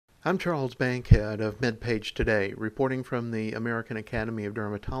I'm Charles Bankhead of MedPage Today, reporting from the American Academy of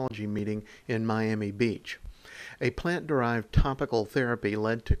Dermatology meeting in Miami Beach. A plant-derived topical therapy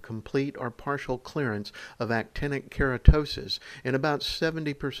led to complete or partial clearance of actinic keratoses in about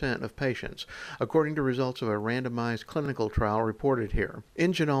 70% of patients, according to results of a randomized clinical trial reported here.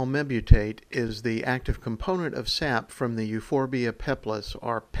 Ingenol mebutate is the active component of sap from the Euphorbia peplis,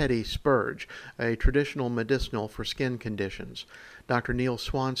 or petty spurge, a traditional medicinal for skin conditions. Dr. Neil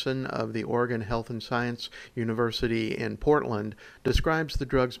Swanson of the Oregon Health and Science University in Portland describes the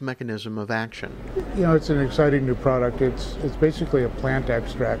drug's mechanism of action. You know, it's an exciting new product. It's basically a plant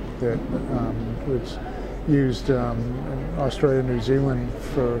extract that was used in Australia and New Zealand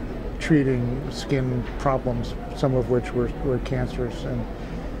for treating skin problems, some of which were cancerous. And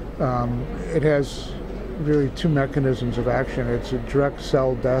it has really two mechanisms of action. It's a direct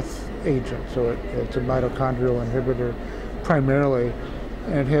cell death agent, so it's a mitochondrial inhibitor primarily,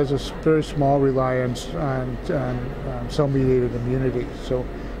 and it has a very small reliance on cell-mediated immunity. So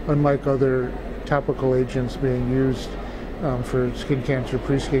unlike other topical agents being used for skin cancer,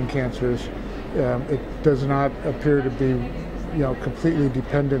 pre-skin cancers, it does not appear to be completely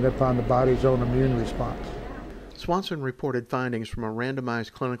dependent upon the body's own immune response. Swanson reported findings from a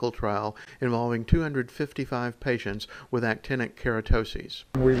randomized clinical trial involving 255 patients with actinic keratoses.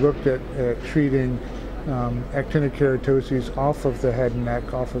 We looked at treating actinic keratoses off of the head and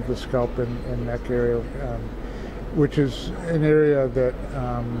neck, off of the scalp and neck area, which is an area that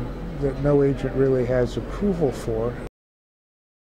no agent really has approval for.